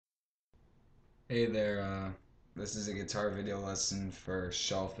Hey there, this is a guitar video lesson for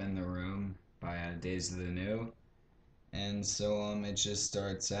Shelf in the Room by Days of the New. And so it just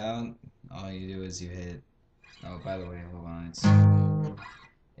starts out, all you do is you hit, oh by the way, hold on,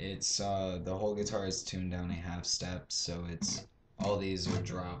 the whole guitar is tuned down a half step, so all these are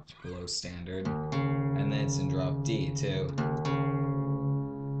dropped below standard, and then it's in drop D too.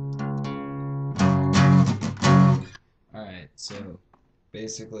 Alright, so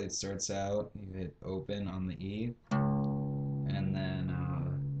basically it starts out, you hit open on the E, and then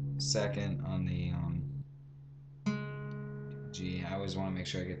second on the G. I always want to make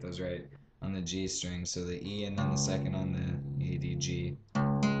sure I get those right on the G string. So the E and then the second on the A, D, G.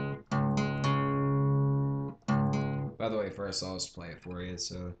 By the way, first I'll just play it for you.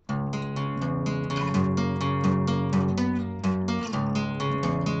 So.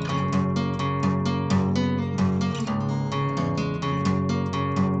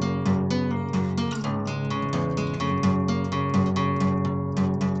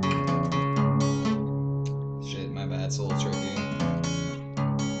 Shit, my bad, it's a little tricky.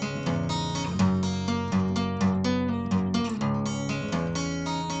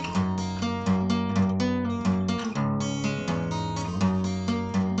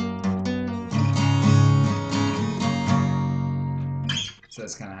 So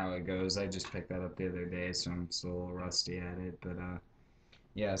that's kind of how it goes. I just picked that up the other day, so I'm still a little rusty at it. But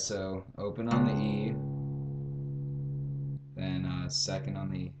yeah, so open on the E, then second on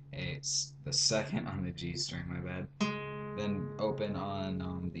the A, the second on the G string, my bad. Then open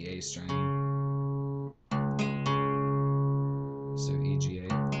on the A string, so E, G, A.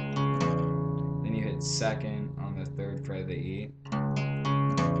 Then you hit second on the third fret of the E.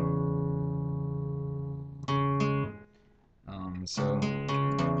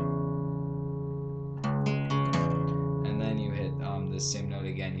 And then you hit the same note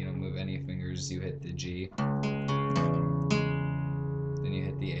again. You don't move any fingers. You hit the G. Then you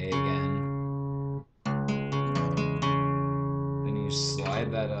hit the A again. Then you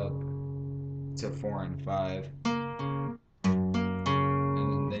slide that up to 4 and 5.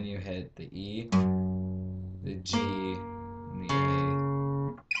 And then you hit the E, the G, and the A.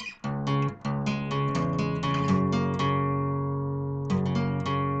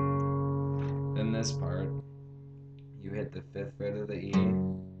 Then this part, you hit the 5th fret of the E.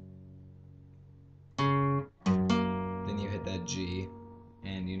 Then you hit that G,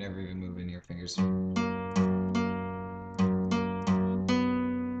 and you never even move any of your fingers.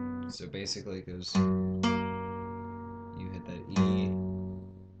 So basically it goes, you hit that E,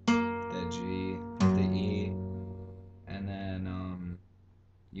 that G, the E, and then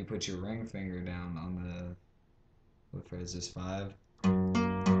you put your ring finger down on the, what fret is this, 5?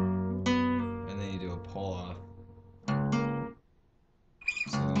 And then you do a pull off.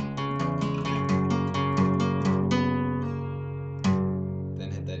 So then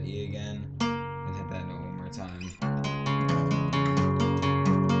hit that E again, then hit that note one more time.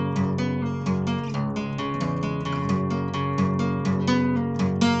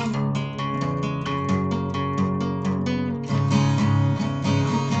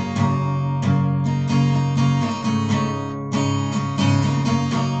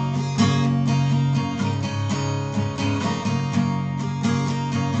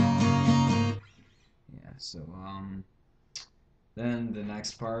 So then the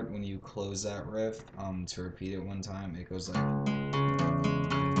next part, when you close that riff, to repeat it one time, it goes like.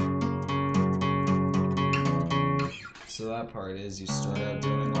 So that part is you start out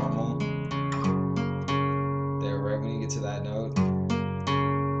doing it normal. There, right when you get to that note,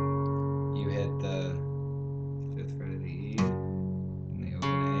 you hit the 5th fret of the E and the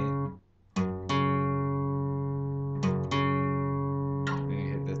open A. Then you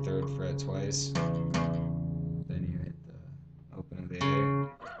hit the 3rd fret twice. Then you hit the open of the A.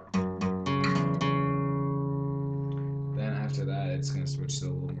 Then after that, it's going to switch to a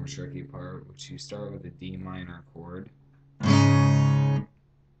little more tricky part, which you start with a D minor chord.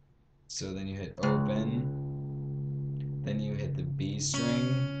 So then you hit open, then you hit the B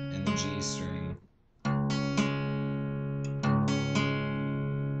string and the G string.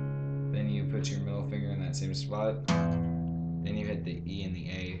 Then you put your middle finger in that same spot. Then you hit the E and the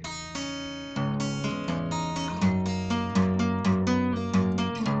A.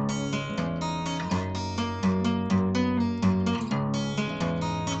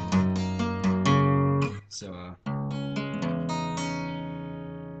 So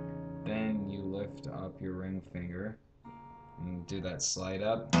then you lift up your ring finger and do that slide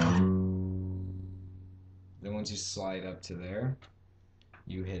up. Then once you slide up to there,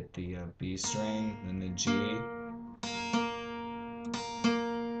 you hit the B string, then the G,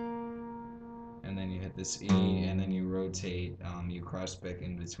 this E, and then you rotate, you cross pick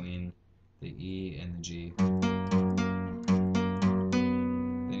in between the E and the G.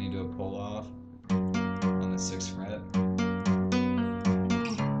 Then you do a pull off on the 6th fret.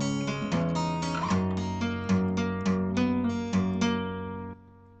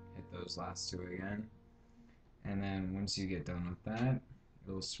 Hit those last two again. And then once you get done with that,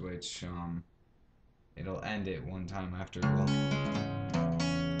 it'll switch, it'll end it one time after it'll.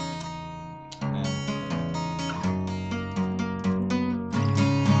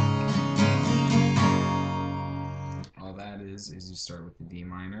 All that is you start with the D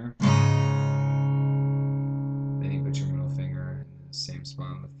minor. Then you put your middle finger in the same spot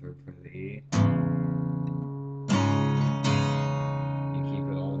on the 3rd fret of the E. You keep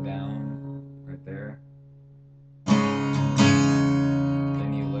it all down right there.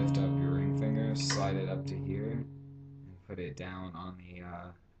 Then you lift up your ring finger, slide it up to here, and put it down on the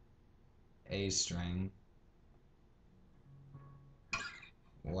A string.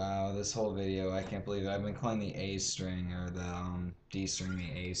 Wow, this whole video, I can't believe it. I've been calling the A string, or the D string,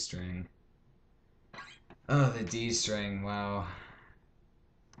 the A string. Oh, the D string, wow.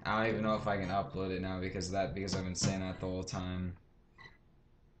 I don't even know if I can upload it now because I've been saying that the whole time.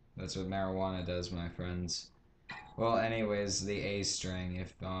 That's what marijuana does, my friends. Well, anyways, the A string,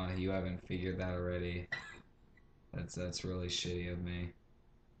 if you haven't figured that already, that's really shitty of me.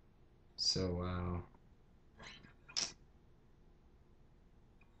 So, wow.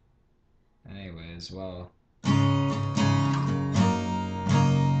 Anyways, well, you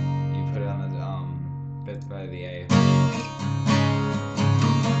put it on the 5th fret of the A.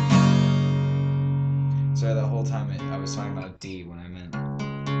 Sorry, the whole time I was talking about D when I meant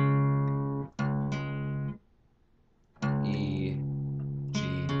E, G,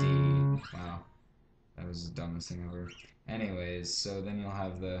 D. Wow, that was the dumbest thing ever. Anyways, so then you'll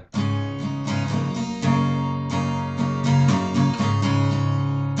have the